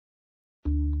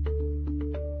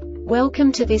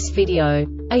Welcome to this video.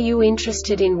 Are you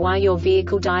interested in why your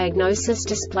vehicle diagnosis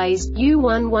displays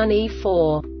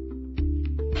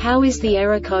U11E4? How is the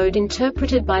error code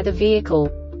interpreted by the vehicle?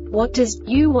 What does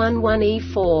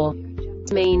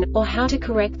U11E4 mean, or how to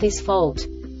correct this fault?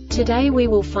 Today we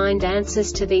will find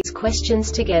answers to these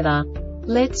questions together.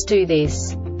 Let's do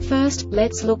this. First,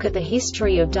 let's look at the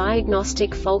history of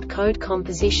diagnostic fault code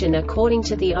composition according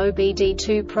to the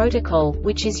OBD2 protocol,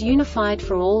 which is unified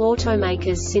for all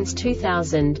automakers since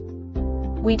 2000.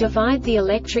 We divide the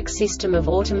electric system of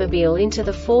automobile into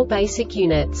the four basic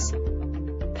units: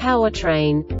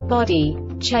 powertrain, body,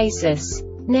 chassis,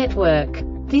 network.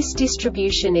 This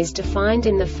distribution is defined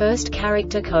in the first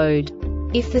character code.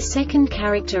 If the second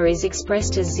character is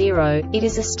expressed as 0, it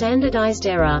is a standardized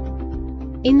error.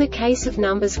 In the case of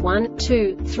numbers 1,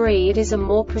 2, 3, it is a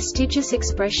more prestigious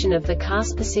expression of the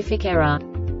car-specific error.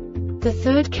 The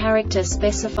third character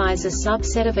specifies a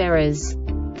subset of errors.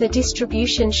 The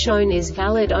distribution shown is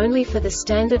valid only for the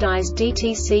standardized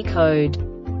DTC code.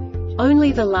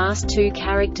 Only the last two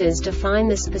characters define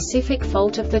the specific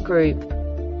fault of the group.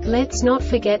 Let's not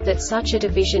forget that such a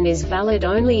division is valid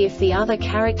only if the other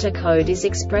character code is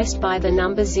expressed by the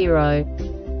number 0.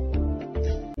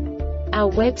 Our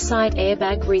website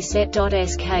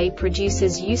airbagreset.sk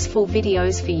produces useful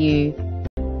videos for you.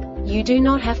 You do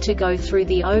not have to go through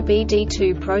the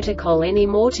OBD2 protocol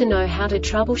anymore to know how to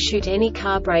troubleshoot any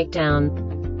car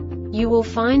breakdown. You will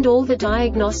find all the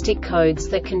diagnostic codes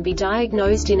that can be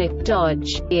diagnosed in a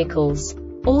Dodge vehicles.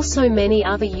 Also many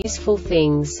other useful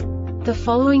things. The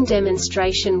following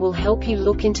demonstration will help you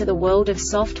look into the world of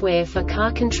software for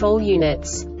car control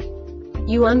units.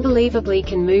 You unbelievably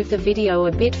can move the video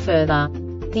a bit further.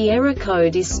 The error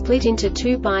code is split into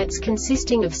 2 bytes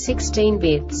consisting of 16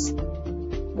 bits.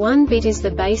 1 bit is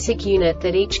the basic unit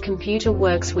that each computer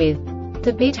works with.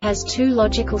 The bit has 2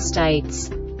 logical states: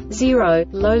 0,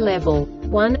 low level,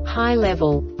 1, high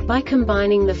level. By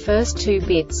combining the first 2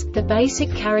 bits, the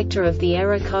basic character of the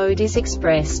error code is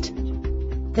expressed.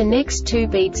 The next 2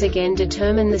 beats again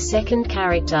determine the second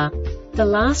character. The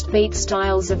last beat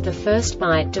styles of the first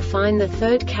byte define the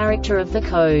third character of the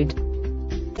code.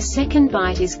 The second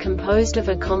byte is composed of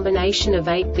a combination of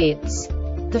 8 bits.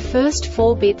 The first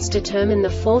 4 bits determine the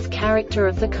fourth character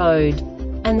of the code.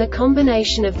 And the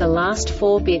combination of the last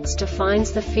 4 bits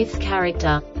defines the fifth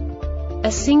character.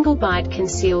 A single byte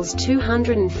conceals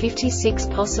 256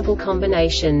 possible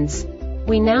combinations.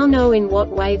 We now know in what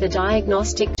way the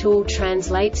diagnostic tool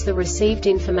translates the received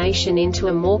information into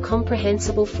a more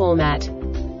comprehensible format.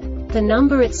 The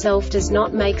number itself does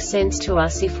not make sense to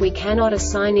us if we cannot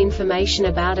assign information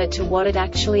about it to what it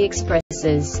actually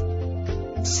expresses.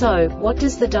 So, what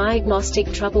does the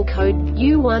Diagnostic Trouble Code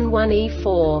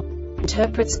U11E4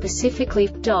 interpret specifically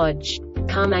for Dodge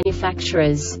car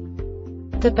manufacturers?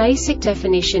 The basic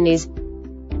definition is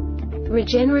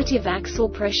Regenerative Axle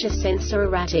Pressure Sensor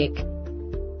Erratic.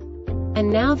 And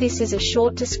now this is a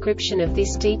short description of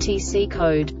this DTC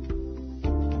code.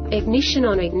 Ignition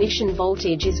on ignition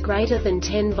voltage is greater than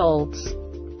 10 volts.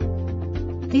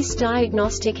 This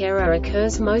diagnostic error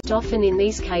occurs most often in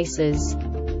these cases: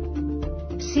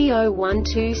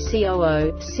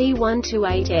 C012C00,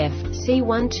 C128F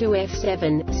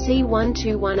C12F7,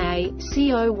 C121A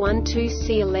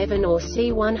C012C11 or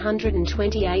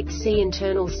C128C.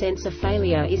 Internal sensor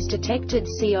failure is detected.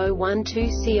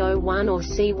 C012C01 or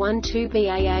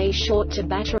C12BAA short to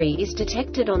battery is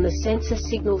detected on the sensor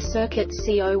signal circuit.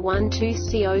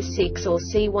 C012C06 or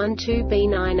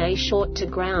C12B9A short to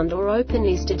ground or open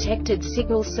is detected.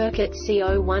 Signal circuit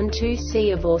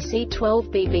C012C of or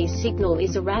C12BB signal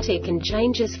is erratic and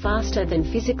changes faster than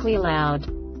physically allowed.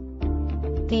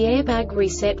 The Airbag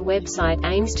Reset website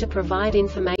aims to provide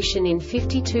information in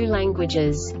 52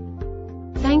 languages.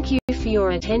 Thank you for your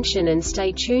attention and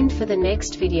stay tuned for the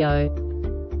next video.